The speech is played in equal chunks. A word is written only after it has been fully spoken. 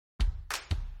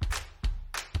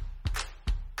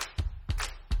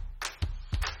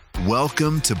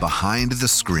Welcome to Behind the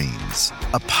Screens,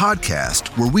 a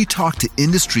podcast where we talk to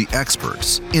industry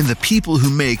experts and the people who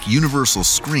make Universal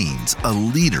Screens a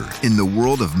leader in the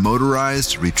world of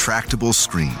motorized retractable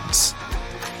screens.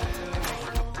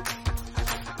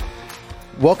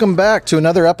 Welcome back to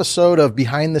another episode of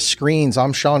Behind the Screens.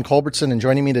 I'm Sean Culbertson, and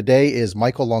joining me today is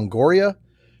Michael Longoria,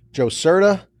 Joe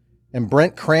Serta, and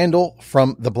Brent Crandall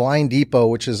from The Blind Depot,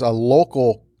 which is a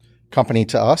local company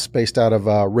to us based out of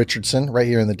Richardson, right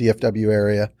here in the DFW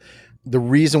area. The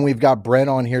reason we've got Brent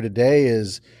on here today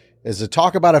is to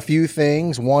talk about a few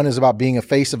things. One is about being a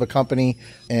face of a company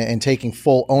and taking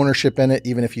full ownership in it,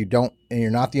 even if you don't and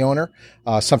you're not the owner,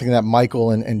 something that Michael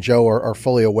and Joe are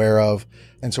fully aware of.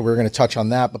 And so we're going to touch on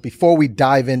that. But before we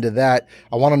dive into that,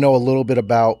 I want to know a little bit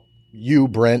about you,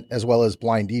 Brent, as well as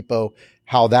Blind Depot,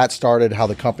 how that started, how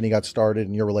the company got started,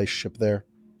 and your relationship there.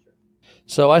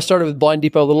 So I started with Blind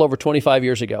Depot a little over 25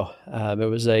 years ago. It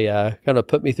was a kind of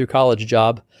put me through college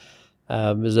job.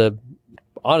 It was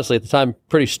honestly at the time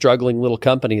pretty struggling little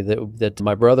company that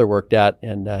my brother worked at,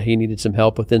 and he needed some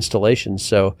help with installations.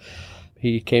 So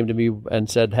he came to me and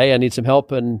said, "Hey, I need some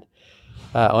help on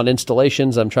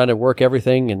installations. I'm trying to work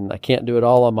everything, and I can't do it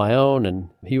all on my own." And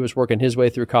he was working his way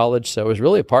through college, so it was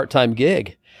really a part-time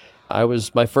gig. I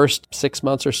was my first 6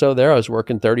 months or so there. I was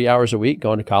working 30 hours a week,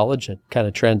 going to college, and kind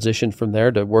of transitioned from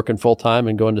there to working full time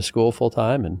and going to school full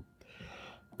time. And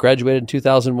graduated in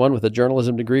 2001 with a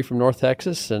journalism degree from North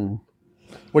Texas. And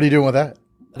what are you doing with that?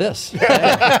 This.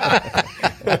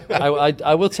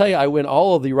 I will tell you, I win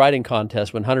all of the writing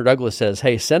contests when Hunter Douglas says,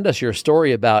 "Hey, send us your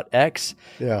story about X."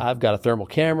 Yeah. I've got a thermal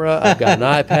camera. I've got an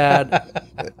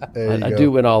iPad. I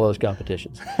do win all those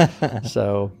competitions.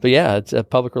 So, but yeah, it's a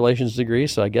public relations degree.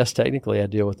 So I guess technically I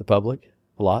deal with the public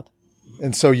a lot.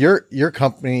 And so your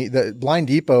company, the Blind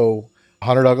Depot,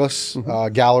 Hunter Douglas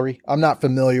Gallery, I'm not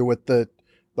familiar with the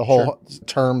whole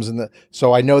terms.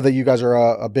 So I know that you guys are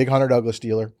a big Hunter Douglas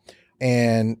dealer.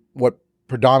 And what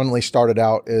predominantly started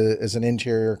out as an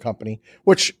interior company,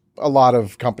 which a lot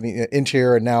of company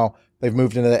interior, and now they've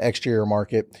moved into the exterior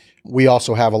market. We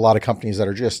also have a lot of companies that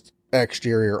are just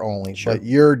exterior only, but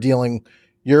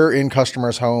you're in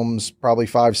customers' homes probably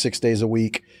 5-6 days a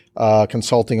week,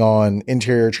 consulting on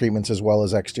interior treatments as well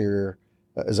as exterior.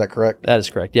 Is that correct? That is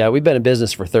correct. Yeah. We've been in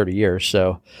business for 30 years.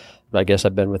 So I guess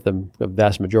I've been with them, the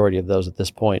vast majority of those at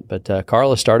this point, but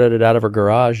Carla started it out of her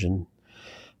garage and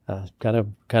kind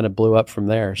of blew up from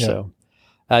there.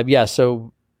 Yeah.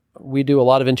 So we do a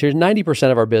lot of interior.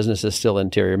 90% of our business is still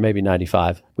interior, maybe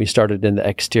 95. We started in the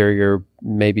exterior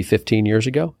maybe 15 years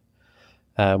ago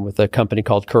with a company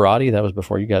called Karate. That was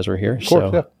before you guys were here. Of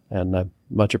course, yeah. And I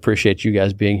much appreciate you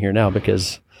guys being here now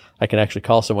because I can actually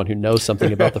call someone who knows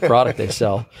something about the product they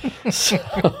sell. So.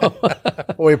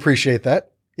 Well, we appreciate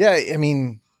that. Yeah. I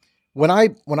mean, when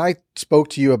I spoke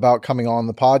to you about coming on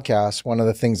the podcast, one of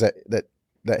the things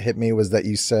that hit me was that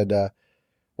you said,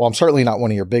 well, I'm certainly not one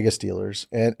of your biggest dealers.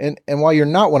 And while you're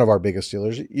not one of our biggest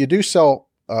dealers, you do sell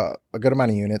a good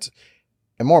amount of units.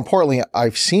 And more importantly,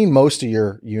 I've seen most of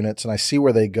your units and I see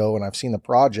where they go and I've seen the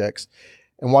projects.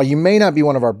 And while you may not be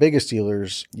one of our biggest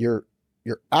dealers, you're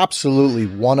absolutely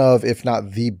one of, if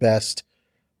not the best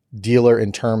dealer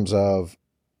in terms of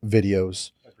videos.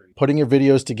 Agreed. Putting your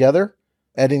videos together,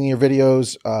 editing your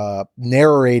videos,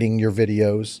 narrating your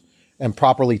videos, and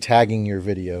properly tagging your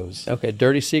videos. Okay,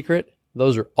 dirty secret,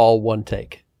 those are all one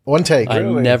take. One take. I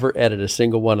never edit a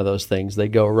single one of those things. They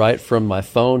go right from my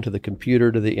phone to the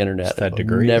computer to the internet. That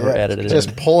degree. Never edited it.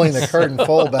 Just pulling the curtain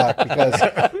full back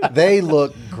because they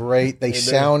look great. They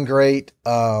sound great.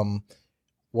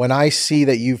 When I see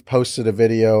that you've posted a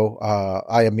video,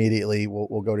 I immediately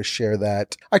will go to share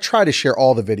that. I try to share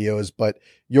all the videos, but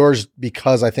yours,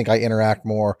 because I think I interact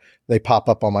more, they pop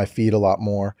up on my feed a lot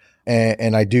more.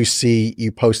 And I do see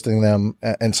you posting them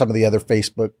and some of the other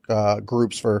Facebook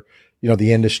groups for,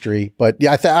 the industry. But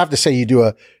yeah, I have to say you do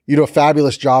a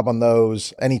fabulous job on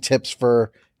those. Any tips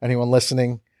for anyone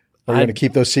listening? Or are you going to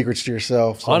keep those secrets to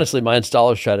yourself? So. Honestly, my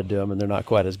installers try to do them and they're not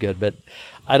quite as good, but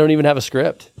I don't even have a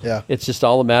script. Yeah. It's just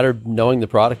all a matter of knowing the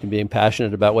product and being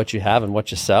passionate about what you have and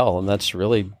what you sell. And that's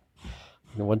really,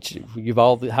 once you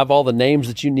have all the names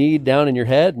that you need down in your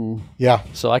head. And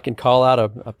so I can call out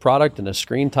a product and a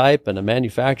screen type and a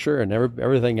manufacturer and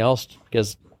everything else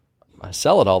because I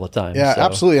sell it all the time. Yeah,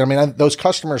 absolutely. I mean, those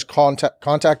customers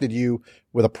contacted you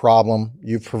with a problem.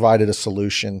 You've provided a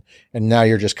solution, and now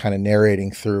you're just kind of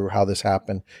narrating through how this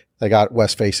happened. They got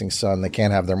west-facing sun. They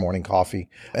can't have their morning coffee.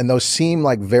 And those seem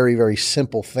like very, very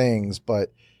simple things,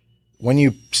 but when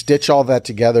you stitch all that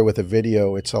together with a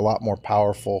video, it's a lot more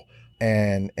powerful.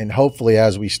 And hopefully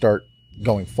as we start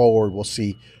going forward, we'll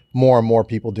see more and more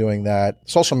people doing that.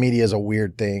 Social media is a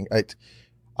weird thing.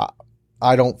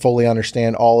 I don't fully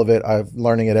understand all of it. I'm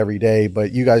learning it every day,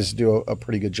 but you guys do a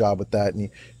pretty good job with that,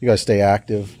 and you guys stay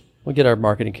active. We'll get our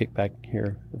marketing kickback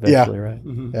here eventually, right?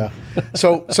 Mm-hmm. Yeah.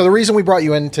 So the reason we brought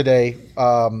you in today,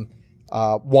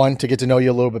 one, to get to know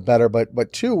you a little bit better,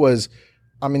 but two was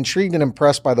I'm intrigued and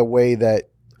impressed by the way that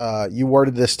you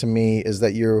worded this to me, is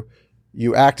that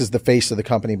you act as the face of the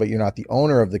company, but you're not the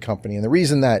owner of the company. And the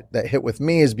reason that hit with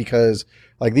me is because,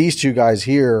 like, these two guys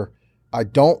here, I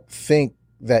don't think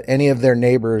that any of their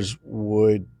neighbors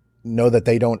would know that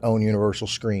they don't own Universal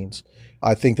Screens.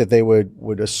 I think that they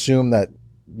would assume that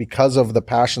because of the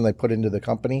passion they put into the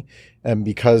company and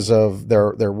because of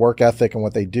their work ethic and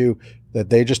what they do, that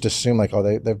they just assume like, oh,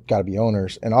 they've got to be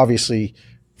owners. And obviously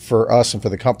for us and for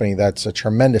the company, that's a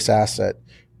tremendous asset,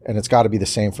 and it's got to be the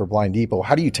same for Blind Depot.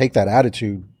 How do you take that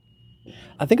attitude?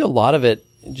 I think a lot of it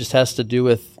just has to do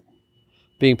with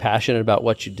being passionate about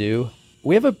what you do.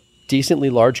 We have a decently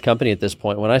large company at this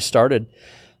point. When I started,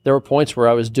 there were points where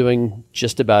I was doing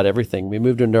just about everything. We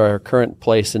moved into our current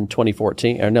place in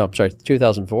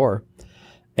 2004.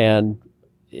 And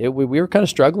we were kind of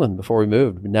struggling before we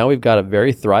moved. Now we've got a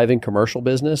very thriving commercial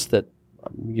business that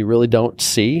you really don't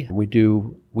see.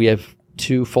 We have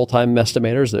 2 full-time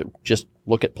estimators that just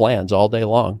look at plans all day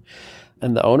long.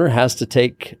 And the owner has to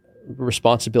take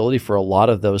responsibility for a lot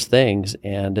of those things.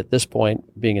 And at this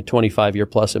point, being a 25-year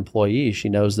plus employee, she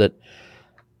knows that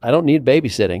I don't need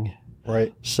babysitting.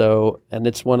 Right. So, and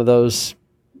it's one of those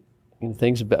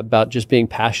things about just being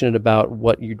passionate about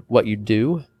what you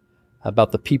do,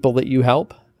 about the people that you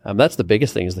help. That's the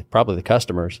biggest thing, is probably the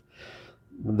customers.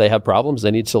 They have problems, they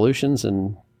need solutions,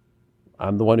 and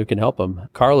I'm the one who can help them.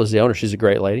 Carla is the owner. She's a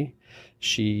great lady.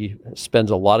 She spends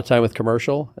a lot of time with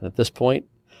commercial, and at this point,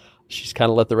 she's kind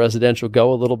of let the residential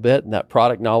go a little bit, and that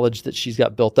product knowledge that she's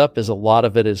got built up, is a lot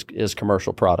of it is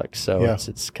commercial products. So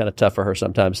it's kind of tough for her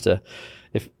sometimes to,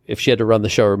 if she had to run the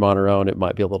showroom on her own, it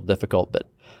might be a little difficult, but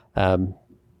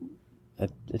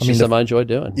it's just something I enjoy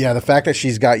doing. Yeah, the fact that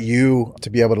she's got you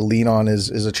to be able to lean on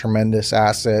is a tremendous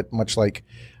asset, much like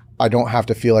I don't have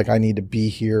to feel like I need to be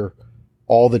here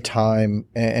all the time.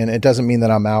 And it doesn't mean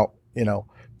that I'm out,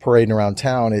 parading around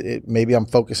town. Maybe I'm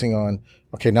focusing on,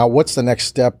 okay, now what's the next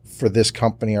step for this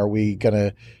company? Are we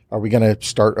gonna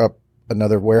start up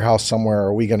another warehouse somewhere?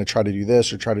 Are we gonna try to do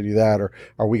this or try to do that? Or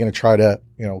are we gonna try to,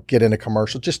 get into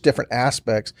commercial? Just different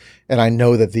aspects. And I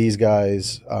know that these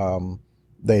guys,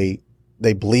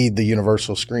 they bleed the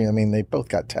Universal Screen. I mean, they both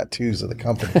got tattoos of the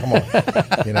company. Come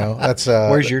on, that's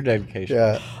where's your dedication?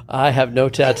 Yeah, I have no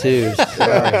tattoos.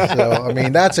 Yeah, so I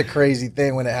mean, that's a crazy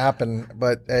thing when it happened.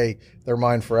 But hey, they're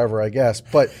mine forever, I guess.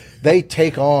 But they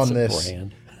take on this.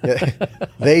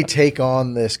 They take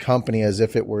on this company as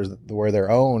if it were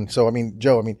their own. So I mean,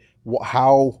 Joe,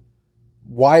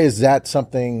 why is that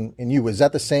something in you? Was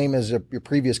that the same as your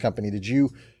previous company?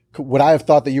 Would I have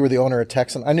thought that you were the owner of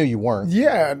Texan? I knew you weren't.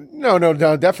 Yeah, no,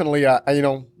 definitely. I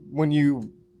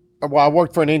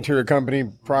worked for an interior company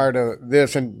prior to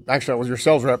this, and actually I was your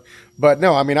sales rep. But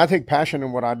no, I mean, I take passion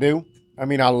in what I do. I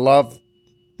mean, I love,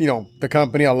 the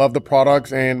company. I love the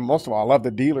products, and most of all, I love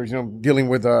the dealers. Dealing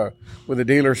with the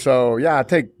dealers. So yeah, I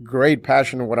take great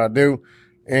passion in what I do.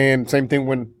 And same thing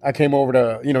when I came over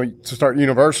to to start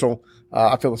Universal.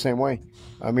 I feel the same way.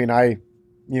 I mean, I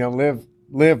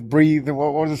live, breathe,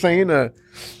 what was it saying?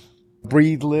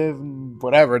 Breathe, live,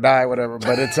 whatever, die, whatever.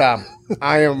 But it's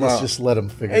I am. Let's just let them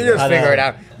figure it out. Figure it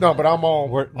out. No, but I'm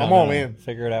all in.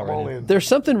 Figure it out. All in. There's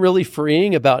something really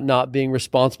freeing about not being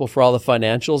responsible for all the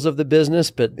financials of the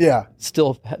business, but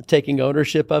still taking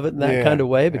ownership of it in that kind of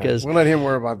way. Because we'll let him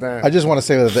worry about that. I just want to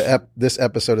say that this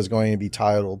episode is going to be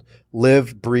titled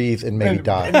 "Live, Breathe, and Maybe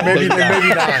Die." Maybe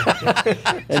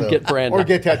die. And get branded or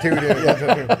get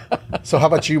tattooed. So how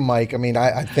about you, Mike? I mean,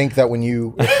 I think that when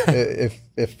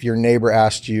if your neighbor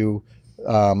asked you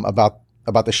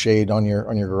about the shade on your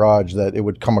garage, that it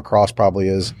would come across probably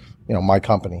as my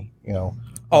company.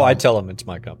 Oh, I tell them it's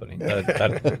my company.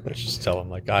 Just tell them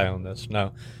like I own this.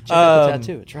 No, check out the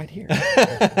tattoo. It's right here.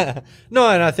 No,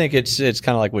 and I think it's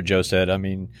kind of like what Joe said. I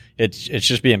mean, it's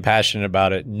just being passionate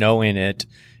about it, knowing it,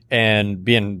 and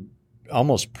being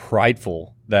almost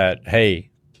prideful that hey,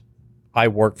 I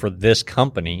work for this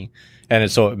company,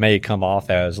 and so it may come off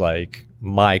as like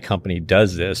my company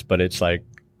does this, but it's like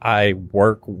I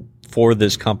work for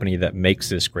this company that makes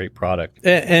this great product.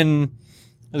 And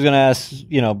I was going to ask,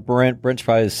 Brent's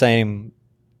probably the same,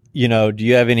 do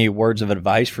you have any words of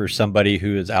advice for somebody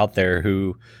who is out there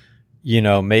who,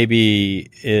 maybe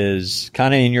is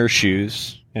kind of in your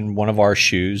shoes, in one of our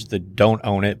shoes, that don't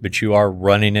own it, but you are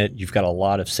running it. You've got a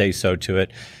lot of say-so to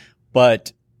it.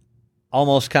 But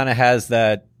almost kind of has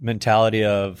that mentality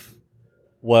of,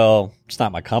 well, it's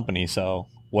not my company, so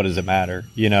what does it matter?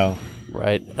 You know?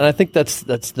 Right. And I think that's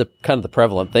the kind of the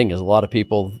prevalent thing is a lot of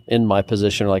people in my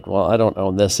position are like, well, I don't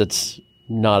own this. It's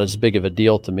not as big of a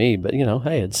deal to me, but you know,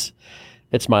 hey, it's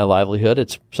my livelihood.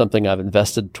 It's something I've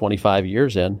invested 25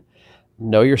 years in.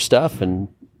 Know your stuff and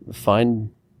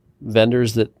find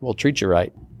vendors that will treat you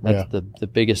right. That's the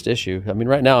biggest issue. I mean,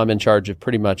 right now I'm in charge of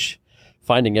pretty much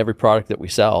finding every product that we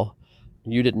sell.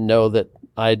 You didn't know that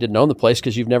I didn't own the place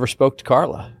because you've never spoke to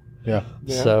Carla. Yeah.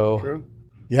 So True.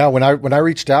 Yeah, when I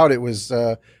reached out, it was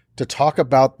to talk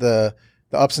about the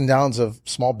ups and downs of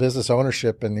small business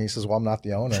ownership, and he says, "Well, I'm not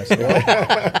the owner." I said,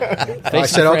 I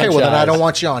said "Okay, well then I don't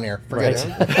want you on here. Forget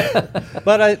it."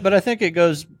 But I think it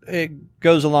goes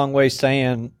a long way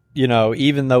saying, you know,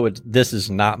 even though this is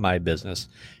not my business,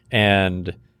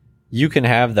 and you can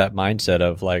have that mindset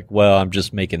of like, well, I'm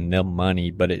just making them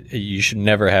money, but you should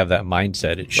never have that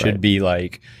mindset. It should be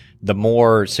like, the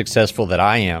more successful that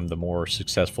I am, the more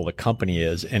successful the company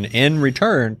is. And in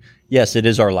return, yes, it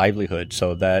is our livelihood.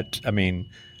 So that, I mean,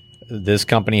 this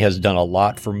company has done a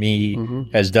lot for me,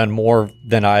 has done more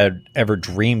than I had ever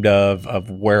dreamed of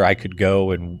where I could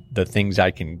go and the things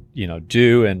I can, you know,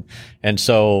 do. And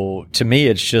so to me,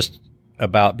 it's just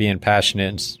about being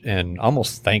passionate and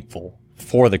almost thankful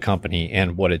for the company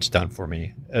and what it's done for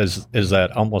me. Is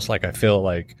that almost like I feel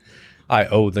like I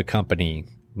owe the company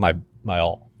my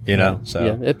all. You know, so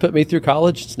yeah, it put me through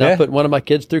college. It's now put one of my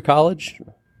kids through college.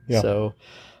 Yeah. So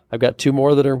I've got two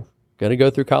more that are going to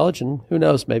go through college, and who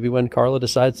knows, maybe when Carla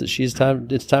decides that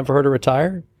it's time for her to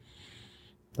retire,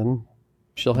 then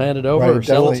she'll hand it over or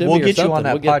sell it to me. We'll get you on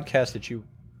that podcast that you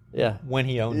when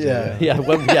he owns it. Yeah,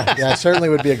 it certainly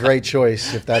would be a great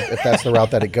choice if that's the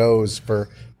route that it goes for,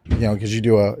 you know, because you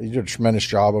do a tremendous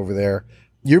job over there.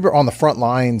 You're on the front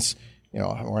lines. You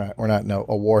know, we're not in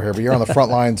a war here, but you're on the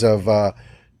front lines of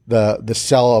the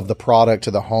sell of the product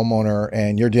to the homeowner,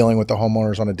 and you're dealing with the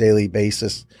homeowners on a daily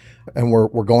basis. And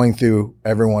we're going through,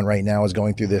 everyone right now is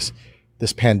going through this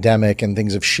pandemic, and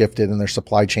things have shifted, and there's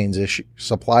supply chain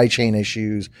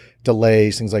issues,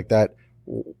 delays, things like that.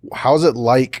 How's it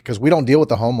like? Because we don't deal with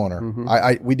the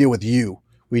homeowner. We deal with you.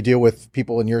 We deal with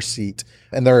people in your seat,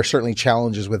 and there are certainly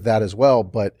challenges with that as well.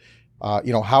 But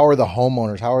you know, how are the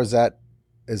homeowners? How is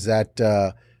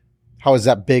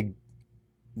that big?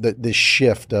 This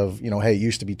shift of, you know, hey, it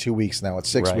used to be 2 weeks, now it's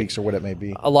 6 weeks, or what it may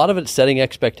be. A lot of it's setting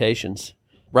expectations.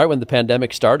 Right when the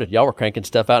pandemic started, y'all were cranking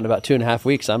stuff out in about 2.5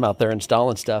 weeks. I'm out there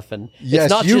installing stuff, and yes,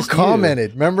 it's not you just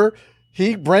commented. Remember,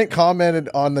 Brent commented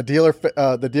on the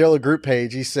dealer group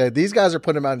page. He said these guys are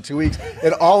putting them out in 2 weeks,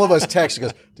 and all of us texted. He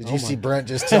goes, "Did you see Brent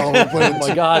just tell him?" Oh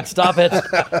my God, stop it!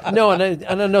 No, and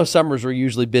I know summers were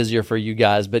usually busier for you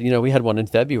guys, but you know, we had one in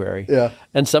February. Yeah,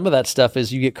 and some of that stuff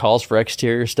is you get calls for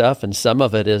exterior stuff, and some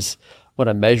of it is when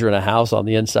I'm measuring a house on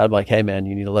the inside. I'm like, "Hey man,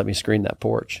 you need to let me screen that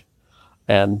porch,"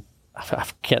 and I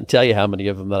can't tell you how many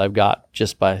of them that I've got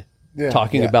just by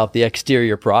talking about the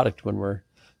exterior product when we're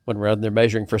out there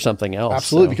measuring for something else.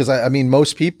 Absolutely, because I mean,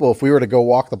 most people, if we were to go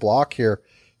walk the block here,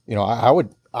 you know,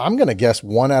 I'm going to guess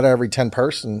 1 out of every 10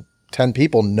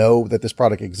 people know that this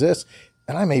product exists,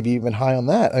 and I may be even high on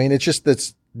that. I mean,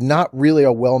 it's not really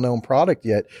a well-known product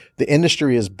yet. The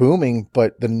industry is booming,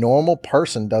 but the normal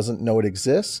person doesn't know it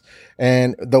exists,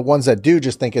 and the ones that do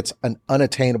just think it's an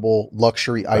unattainable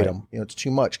luxury item. You know, it's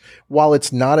too much. While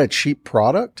it's not a cheap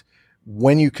product,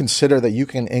 when you consider that you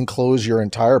can enclose your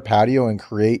entire patio and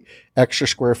create extra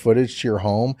square footage to your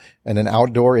home and an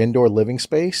indoor living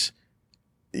space,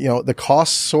 you know, the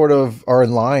costs sort of are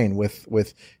in line with,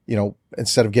 you know,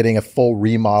 instead of getting a full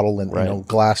remodel and, you know,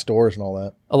 glass doors and all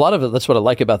that. A lot of it, that's what I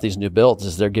like about these new builds,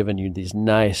 is they're giving you these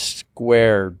nice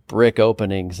square brick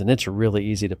openings, and it's really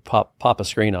easy to pop a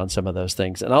screen on some of those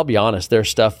things. And I'll be honest, there's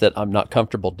stuff that I'm not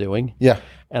comfortable doing. Yeah.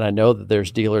 And I know that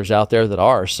there's dealers out there that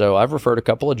are. So I've referred a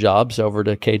couple of jobs over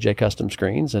to KJ Custom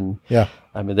Screens, and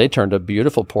I mean, they turned a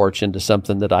beautiful porch into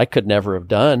something that I could never have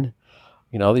done.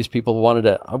 You know, these people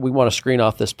we want to screen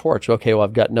off this porch. Okay, well,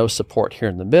 I've got no support here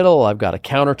in the middle. I've got a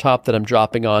countertop that I'm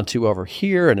dropping onto over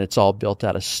here, and it's all built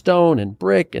out of stone and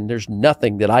brick, and there's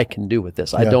nothing that I can do with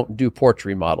this. I don't do porch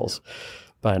remodels,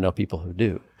 but I know people who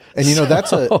do. And, you know,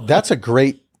 that's a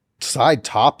great side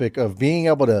topic of being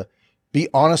able to be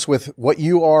honest with what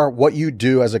you are, what you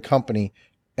do as a company,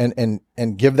 and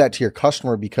give that to your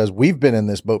customer, because we've been in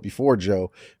this boat before,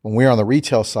 Joe, when we were on the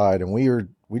retail side, and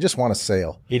we just want a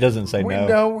sale. He doesn't say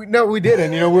no. No, we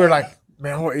didn't. You know, we were like,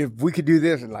 man, if we could do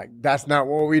this, and like, that's not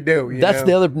what we do. That's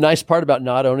the other nice part about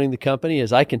not owning the company,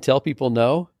 is I can tell people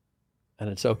no, and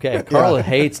it's okay. Carla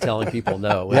hates telling people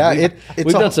no. Yeah,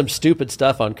 we've done some stupid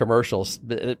stuff on commercials,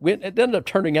 but it ended up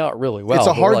turning out really well. It's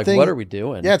a hard thing. What are we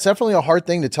doing? Yeah, it's definitely a hard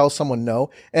thing to tell someone no.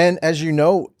 And as you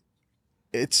know,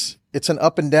 it's an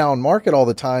up and down market all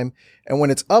the time. And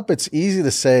when it's up, it's easy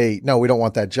to say, no, we don't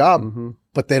want that job.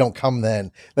 But they don't come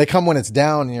then. They come when it's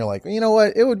down, and you're like, you know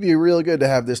what? It would be really good to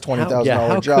have this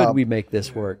 $20,000 job. How could we make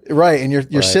this work? Right. And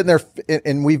you're sitting there,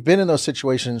 and we've been in those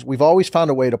situations. We've always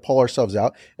found a way to pull ourselves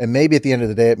out. And maybe at the end of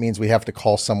the day, it means we have to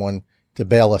call someone to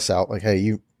bail us out. Like,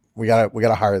 hey, we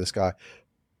gotta hire this guy.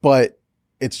 But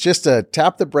it's just to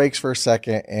tap the brakes for a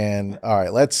second and, all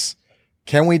right,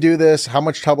 can we do this? How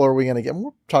much trouble are we going to get? And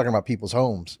we're talking about people's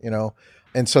homes, you know?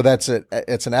 And so it's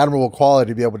an admirable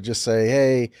quality to be able to just say,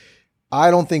 hey, I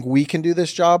don't think we can do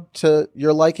this job to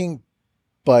your liking,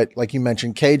 but like you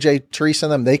mentioned, KJ, Teresa,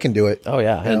 and them, they can do it. Oh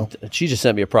yeah. And she just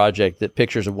sent me a project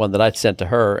pictures of one that I sent to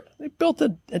her. They built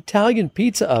an Italian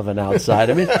pizza oven outside.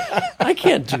 I mean, I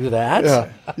can't do that.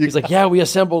 Yeah. He's like, yeah, we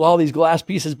assembled all these glass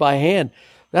pieces by hand.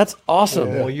 That's awesome.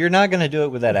 Well, you're not going to do it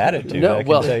with that attitude. I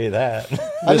can tell you that.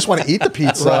 I just want to eat the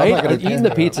pizza. Right? Eating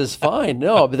the pizza is fine.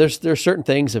 No, but there's certain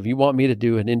things. If you want me to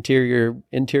do an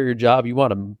interior job, you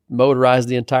want to motorize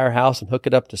the entire house and hook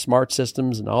it up to smart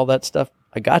systems and all that stuff,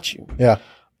 I got you. Yeah.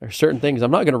 There's certain things.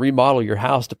 I'm not going to remodel your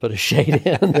house to put a shade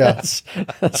in. Yeah.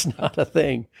 That's not a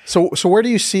thing. So where do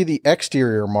you see the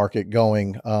exterior market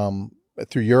going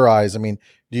through your eyes? I mean,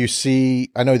 do you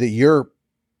see, I know that you're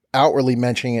outwardly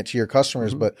mentioning it to your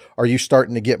customers, but are you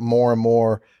starting to get more and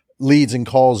more leads and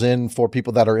calls in for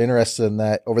people that are interested in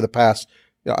that over the past,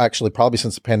 actually probably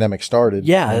since the pandemic started?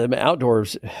 Yeah. I mean,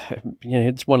 outdoors,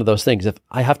 it's one of those things. If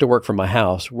I have to work from my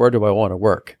house, where do I want to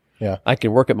work? Yeah. I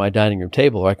can work at my dining room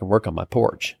table or I can work on my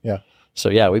porch. Yeah. So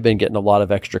yeah, we've been getting a lot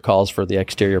of extra calls for the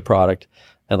exterior product.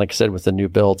 And like I said, with the new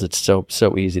builds, it's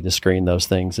so easy to screen those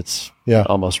things. It's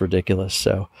almost ridiculous.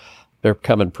 So they're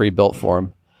coming pre-built for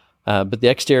them. But the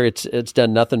exterior, it's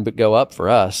done nothing but go up for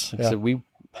us. Yeah. So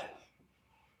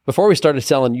before we started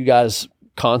selling you guys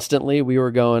constantly, we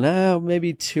were going,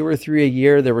 maybe 2 or 3 a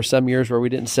year. There were some years where we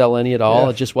didn't sell any at all. Yeah.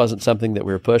 It just wasn't something that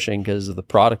we were pushing because of the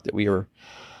product that we were,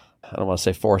 I don't want to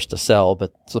say forced to sell,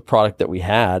 but it's the product that we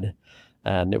had.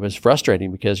 And it was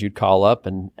frustrating because you'd call up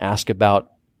and ask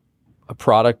about a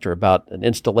product or about an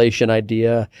installation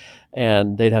idea,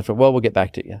 and they'd have to, we'll get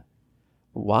back to you.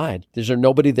 Why? Is there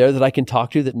nobody there that I can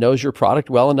talk to that knows your product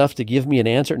well enough to give me an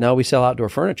answer? No, we sell outdoor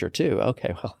furniture too.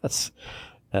 Okay, well, that's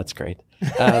great.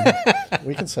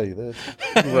 We can sell you this.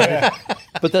 Right.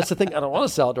 But that's the thing. I don't want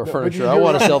to sell outdoor furniture. I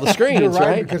want to sell the screens,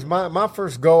 right? Because my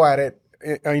first go at it,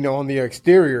 on the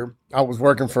exterior, I was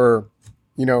working for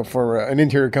an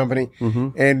interior company,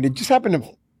 and it just happened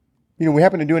to, we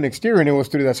happened to do an exterior, and it was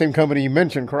through that same company you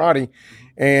mentioned, Karate.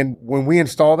 And when we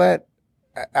installed that,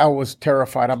 I was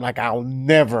terrified. I'm like, I'll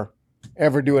never,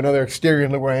 ever do another exterior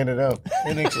and look where I ended up.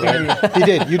 An exterior. He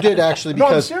did. You did actually,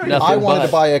 because I wanted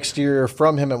to buy exterior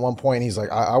from him at one point. And he's like,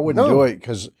 I wouldn't do it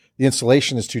because the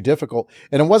installation is too difficult.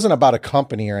 And it wasn't about a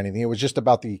company or anything. It was just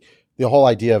about the whole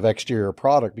idea of exterior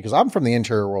product, because I'm from the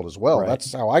interior world as well. Right.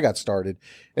 That's how I got started.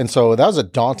 And so that was a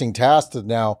daunting task to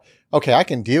now, okay, I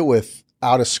can deal with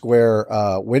out of square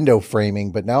window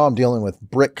framing, but now I'm dealing with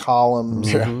brick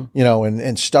columns,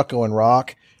 and stucco and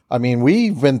rock. I mean,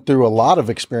 we've been through a lot of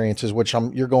experiences, which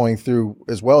you're going through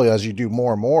as well as you do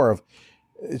more and more of.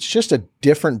 It's just a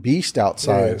different beast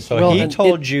outside. Yeah. So he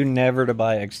told you never to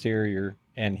buy exterior,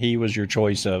 and he was your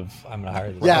choice of, I'm going to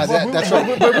hire this. Yeah, that's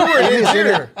right. But we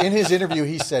were in his interview,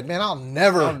 he said, man, I'll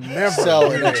never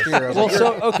sell an exterior.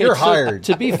 You're hired.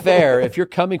 To be fair, if you're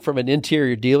coming from an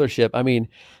interior dealership, I mean,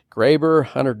 Graber,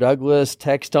 Hunter Douglas,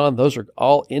 Texton, those are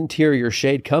all interior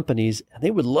shade companies, and they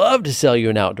would love to sell you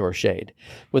an outdoor shade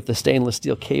with the stainless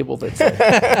steel cable that's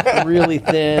really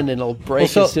thin and it'll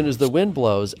break as soon as the wind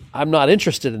blows. I'm not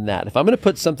interested in that. If I'm going to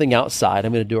put something outside,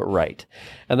 I'm going to do it right.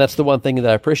 And that's the one thing that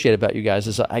I appreciate about you guys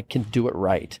is I can do it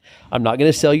right. I'm not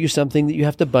going to sell you something that you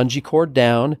have to bungee cord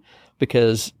down,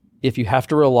 because if you have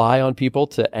to rely on people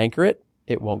to anchor it,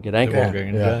 it won't get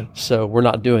anchored. Yeah. So we're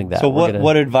not doing that. So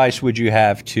what advice would you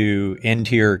have to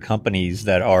interior companies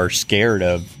that are scared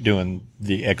of doing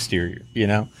the exterior,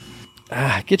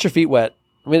 Get your feet wet.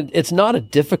 I mean, it's not a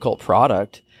difficult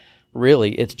product,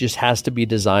 really. It just has to be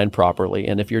designed properly.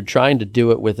 And if you're trying to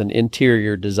do it with an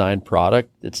interior design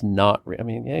product, it's not,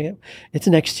 it's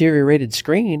an exterior rated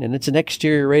screen and it's an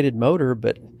exterior rated motor,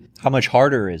 but how much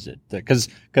harder is it? Because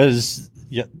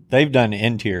they've done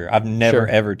interior. I've never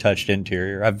ever touched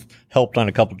interior. I've helped on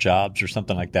a couple jobs or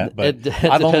something like that, but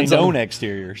I've only known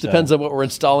exterior. So. Depends on what we're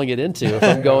installing it into. If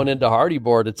I'm going into hardy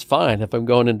board, it's fine. If I'm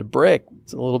going into brick,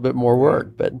 it's a little bit more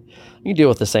work, but you can deal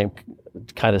with the same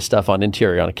kind of stuff on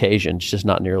interior on occasion. It's just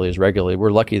not nearly as regularly.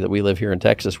 We're lucky that we live here in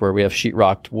Texas where we have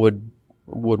sheetrocked wood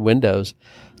windows.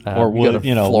 Or you go wood, to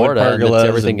you know, Florida, wood and pergolas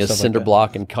everything and is stuff like cinder that.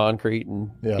 block and concrete, and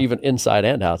Yeah. even inside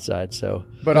and outside. So,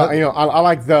 But I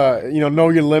like the know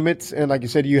your limits, and like you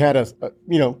said, you had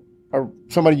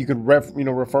somebody you could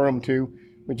refer them to,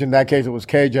 which in that case it was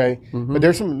KJ. Mm-hmm. But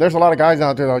there's a lot of guys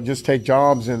out there that just take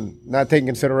jobs and not take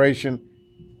consideration.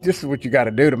 This is what you got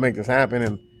to do to make this happen,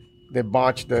 and they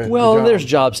botch the. well, the and job. there's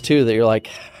jobs too that you're like,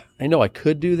 I know I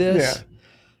could do this. Yeah.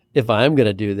 If I'm going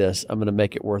to do this, I'm going to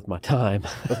make it worth my time.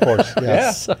 Of course.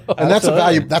 Yeah. So- And that's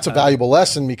a valuable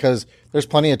lesson, because there's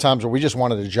plenty of times where we just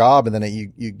wanted a job, and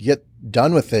then you get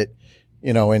done with it,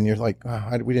 and you're like,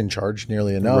 we didn't charge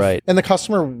nearly enough. Right. And the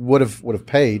customer would have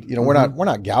paid. We're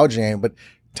not gouging, but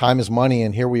time is money,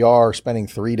 and here we are spending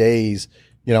 3 days,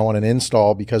 on an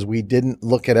install because we didn't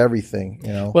look at everything.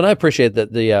 Well, and I appreciate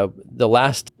that the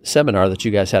last seminar that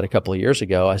you guys had a couple of years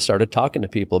ago, I started talking to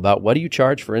people about what do you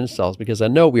charge for installs, because I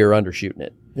know we were undershooting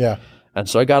it. Yeah. And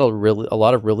so I got a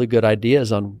lot of really good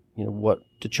ideas on what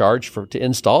to charge to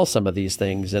install some of these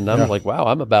things. And I'm like, wow,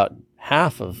 I'm about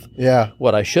half of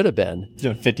what I should have been.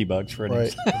 Doing $50 for it.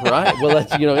 Right. Right. Well,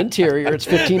 that's, interior, it's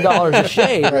 $15 a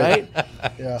shade, right?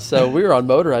 Yeah. So we were on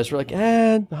motorized. We're like,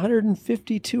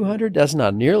 150, 200. That's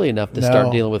not nearly enough to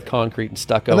start dealing with concrete and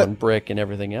stucco and brick and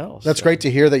everything else. That's great to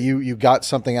hear that you got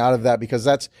something out of that, because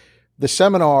that's the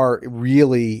seminar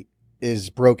really is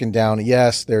broken down.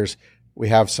 Yes, we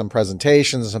have some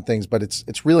presentations and some things, but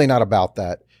it's really not about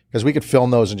that, because we could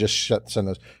film those and just send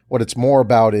those. What it's more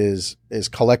about is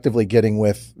collectively getting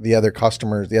with the other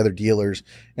customers, the other dealers,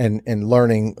 and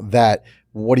learning that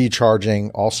what are you charging?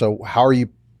 Also, how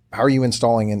are you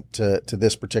installing into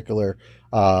this particular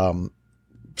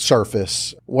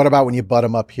surface? What about when you butt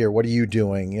them up here? What are you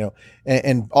doing?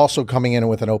 And also coming in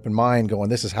with an open mind, going,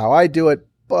 this is how I do it,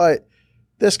 but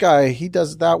this guy, he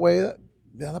does it that way.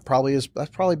 That's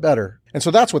probably better. And so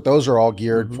that's what those are all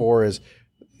geared for, is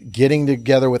getting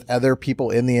together with other people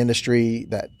in the industry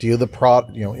that do the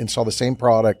install the same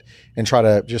product, and try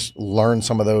to just learn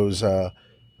some of those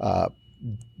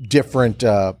different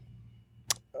I'm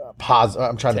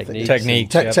trying Techniques. to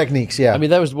think techniques. Yeah. I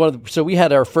mean, that was so we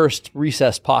had our first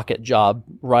recessed pocket job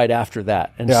right after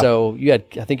that. And so you had,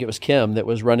 I think it was Kim that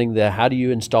was running how do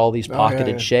you install these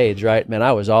pocketed shades, right? Man,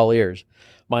 I was all ears.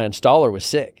 My installer was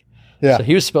sick. Yeah. So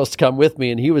he was supposed to come with me,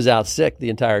 and he was out sick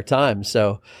the entire time.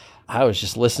 So I was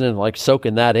just listening, like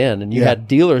soaking that in. And you had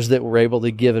dealers that were able to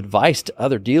give advice to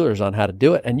other dealers on how to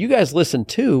do it. And you guys listened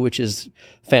too, which is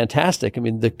fantastic. I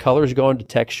mean, the color's going to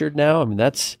textured now. I mean,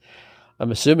 I'm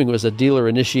assuming it was a dealer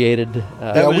initiated.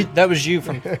 That was you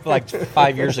from like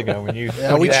 5 years ago when you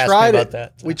we asked tried me about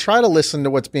that. We try to listen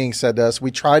to what's being said to us. We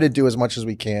try to do as much as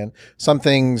we can. Some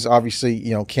things obviously,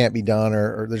 can't be done,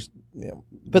 or there's,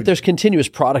 But there's continuous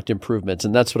product improvements,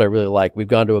 and that's what I really like. We've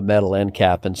gone to a metal end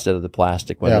cap instead of the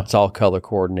plastic one. It's all color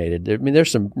coordinated. I mean, there's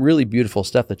some really beautiful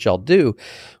stuff that y'all do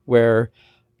where,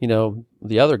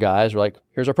 the other guys are like,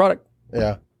 here's our product.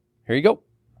 Yeah. Here you go.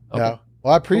 Okay. Yeah.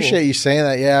 Well, I appreciate you saying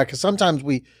that. Yeah. Because sometimes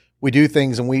we do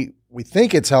things and we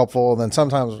think it's helpful. And then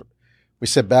sometimes we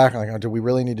sit back and like, oh, do we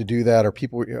really need to do that? Or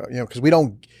people, because we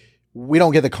don't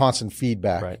get the constant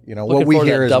feedback. Right. What we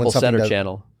hear is double when something center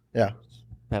channel. Yeah.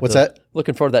 What's that?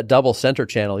 Looking for that double center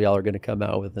channel y'all are going to come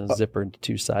out with, and zipper into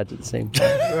two sides at the same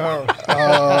time.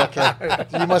 Oh, okay.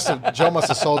 Joe must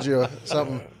have sold you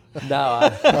something. No,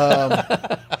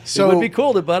 So it would be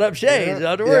cool to butt up shades. Don't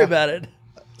have to worry about it.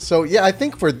 So yeah, I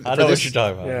think I know what you're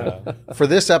talking about. Yeah. for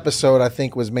this episode, I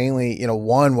think was mainly,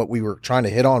 what we were trying to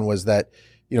hit on was that,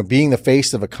 being the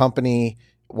face of a company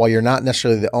while you're not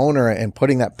necessarily the owner, and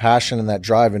putting that passion and that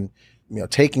drive and,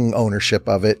 taking ownership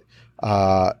of it,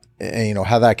 and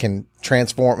how that can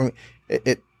transform.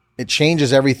 It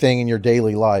changes everything in your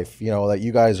daily life, that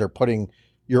you guys are putting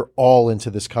your all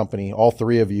into this company, all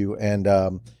three of you. And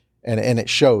it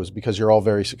shows, because you're all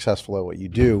very successful at what you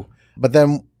do. But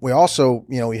then we also,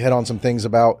 we hit on some things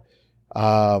about,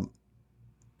 the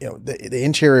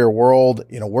interior world.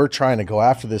 We're trying to go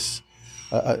after this,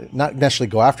 not necessarily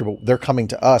go after, but they're coming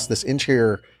to us. This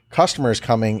interior customer is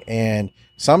coming, and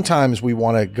sometimes we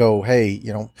want to go, hey,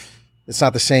 it's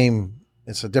not the same.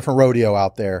 It's a different rodeo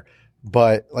out there.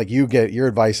 But like, you get your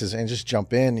advices and just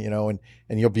jump in,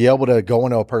 and you'll be able to go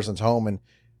into a person's home and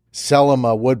sell them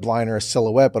a wood blind or a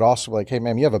silhouette, but also like, hey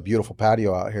man, you have a beautiful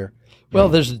patio out here. Well,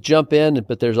 there's a jump in,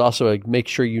 but there's also a make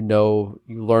sure you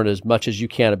learn as much as you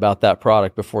can about that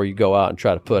product before you go out and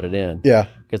try to put it in. Yeah.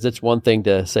 Because it's one thing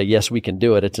to say, yes, we can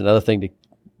do it. It's another thing to,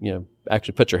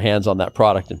 actually put your hands on that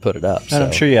product and put it up. And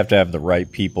I'm sure you have to have the right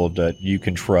people that you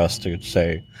can trust to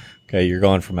say, okay, you're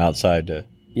going from outside to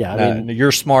Yeah, I mean,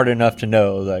 you're smart enough to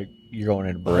know like you're going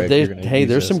into brick.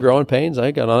 There's some growing pains.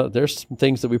 There's some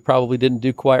things that we probably didn't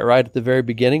do quite right at the very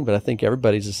beginning, but I think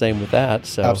everybody's the same with that.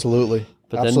 So absolutely.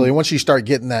 Once you start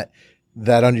getting that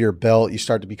under your belt, you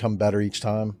start to become better each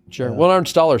time. Sure. Well, our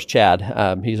installer's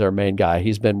Chad. He's our main guy.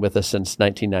 He's been with us since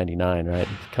 1999, right?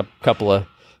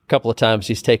 Couple of times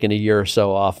he's taken a year or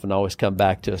so off and always come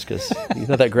back to us because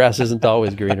that grass isn't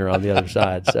always greener on the other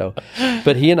side. So,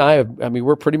 but he and I mean,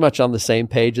 we're pretty much on the same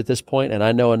page at this point, and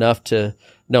I know enough to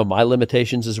know my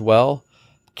limitations as well.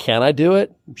 Can I do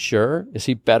it? Sure. Is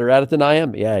he better at it than I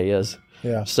am? Yeah, he is.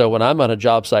 Yeah. So when I'm on a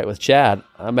job site with Chad,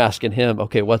 I'm asking him,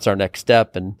 okay, what's our next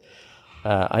step? And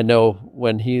I know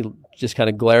when he just kind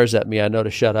of glares at me, I know to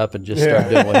shut up and just start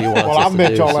doing what he wants. Well, I've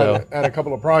met y'all so. at a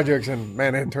couple of projects, and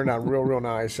man, it turned out real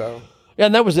nice. So. Yeah,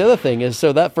 and that was the other thing is,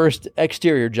 so that first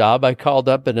exterior job, I called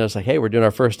up and I was like, hey, we're doing our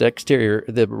first exterior,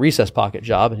 the recess pocket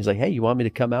job. And he's like, hey, you want me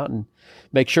to come out and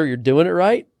make sure you're doing it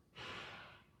right?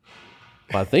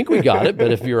 Well, I think we got it,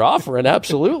 but if you're offering,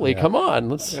 absolutely, come on,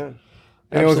 let's. Yeah.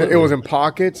 And it was in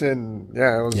pockets, and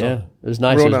it was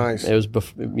nice. Real nice. It was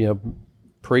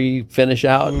pre-finish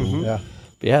out. Mm-hmm.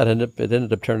 And, it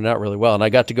ended up turning out really well. And I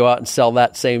got to go out and sell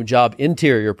that same job,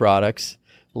 interior products,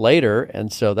 later.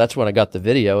 And so that's when I got the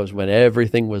video, is when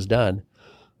everything was done.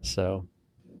 So.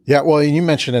 Yeah, well, you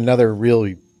mentioned another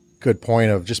really good point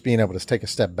of just being able to take a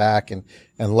step back and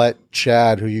let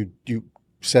Chad, who you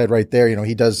said right there,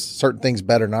 he does certain things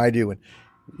better than I do. And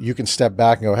you can step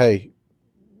back and go, hey,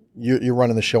 you're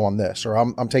running the show on this, or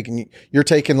you're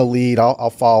taking the lead. I'll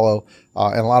follow.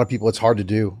 And a lot of people, it's hard to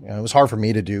do. It was hard for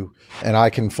me to do, and I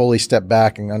can fully step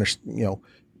back and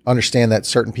understand that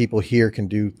certain people here can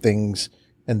do things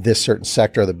in this certain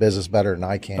sector of the business better than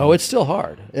I can. Oh, it's still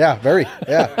hard. Yeah, very.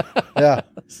 Yeah, yeah.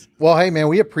 Well, hey man,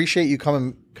 we appreciate you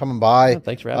coming by. Oh,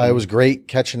 thanks for having me. It was great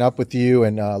catching up with you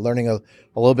and learning a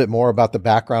little bit more about the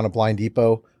background of Blind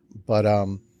Depot. But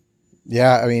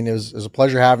yeah, I mean, it was a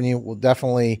pleasure having you. We'll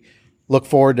definitely look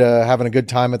forward to having a good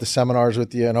time at the seminars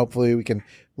with you, and hopefully we can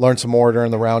learn some more during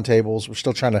the roundtables. We're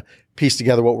still trying to piece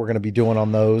together what we're going to be doing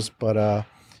on those. But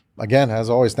again,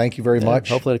 as always, thank you very much.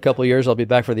 Hopefully in a couple of years, I'll be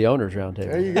back for the owners roundtable.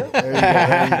 There you go. There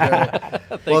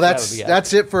you go. Well,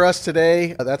 that's it for us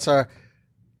today.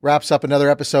 Wraps up another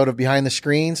episode of Behind the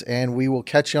Screens, and we will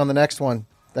catch you on the next one.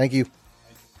 Thank you.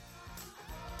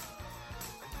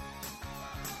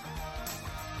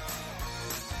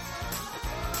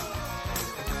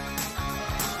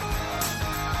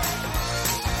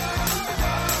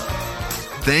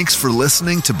 Thanks for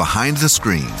listening to Behind the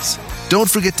Screens. Don't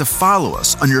forget to follow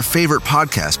us on your favorite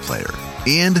podcast player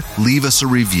and leave us a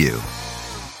review.